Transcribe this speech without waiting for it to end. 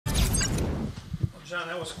John,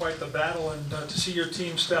 that was quite the battle, and to see your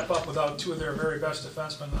team step up without two of their very best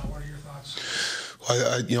defensemen, what are your thoughts?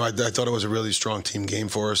 Well, I thought it was a really strong team game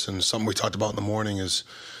for us, and something we talked about in the morning is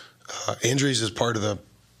injuries is part of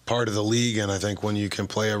the league, and I think when you can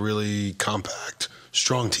play a really compact,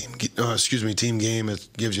 strong team game, it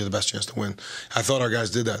gives you the best chance to win. I thought our guys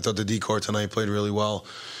did that. I thought the D-corps tonight played really well.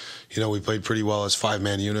 We played pretty well as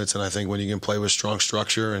five-man units, and I think when you can play with strong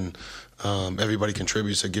structure and everybody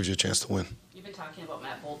contributes, it gives you a chance to win. You've been talking about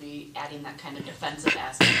Matt Boldy adding that kind of defensive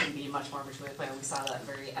aspect and being much more of a two-way player. We saw that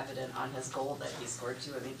very evident on his goal that he scored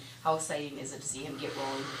too. I mean, how exciting is it to see him get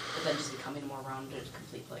rolling, but then just becoming a more rounded,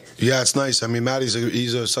 complete player? Yeah, it's nice. I mean, Matt,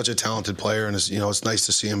 he's such a talented player, and it's nice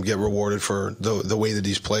to see him get rewarded for the way that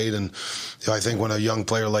he's played. And I think when a young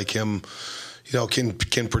player like him,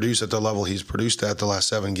 can produce at the level he's produced at the last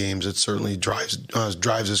 7 games, it certainly drives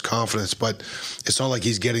his confidence. But it's not like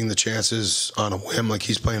he's getting the chances on a whim. Like,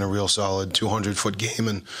 he's playing a real solid 200-foot game,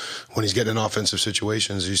 and when he's getting in offensive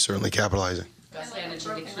situations, he's certainly capitalizing. Kind of like a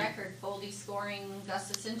broken record, Boldy scoring,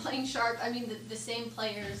 Gustafson playing sharp. I mean, the same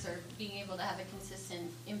players are being able to have a consistent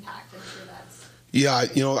impact. I'm sure that's... Yeah,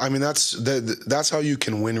 I mean, that's how you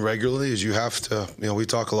can win regularly, is you have to, we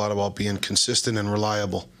talk a lot about being consistent and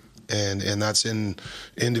reliable. And that's in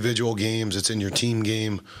individual games, it's in your team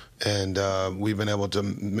game, and we've been able to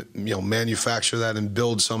manufacture that and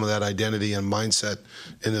build some of that identity and mindset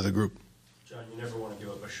into the group. John, you never want to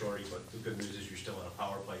give up a shorty, but the good news is you're still in a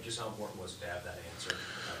power play. Just how important was it to have that answer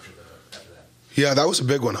after that? Yeah, that was a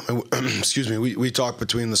big one. I mean, we talked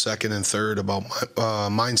between the second and third about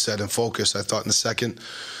mindset and focus. I thought in the second,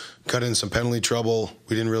 got in some penalty trouble.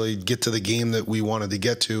 We didn't really get to the game that we wanted to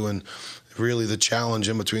get to, and really the challenge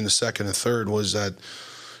in between the second and third was that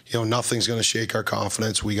nothing's going to shake our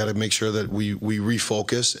confidence. We got to make sure that we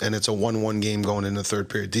refocus, and it's a 1-1 game going into the third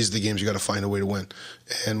period. These are the games you got to find a way to win,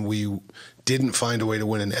 and we didn't find a way to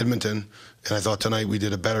win in Edmonton, and I thought tonight we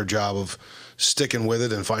did a better job of sticking with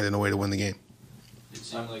it and finding a way to win the game. It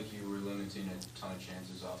seemed like you were limiting a ton of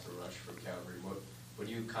chances off the rush for Calgary. What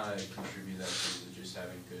do you kind of contribute that to? Is it just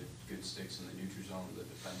having good sticks in the neutral zone, the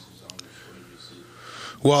defensive zone? What did you see?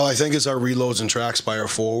 Well, I think it's our reloads and tracks by our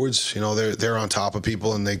forwards. They're on top of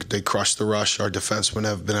people, and they crush the rush. Our defensemen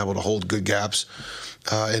have been able to hold good gaps.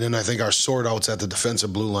 And then I think our sort outs at the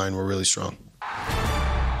defensive blue line were really strong.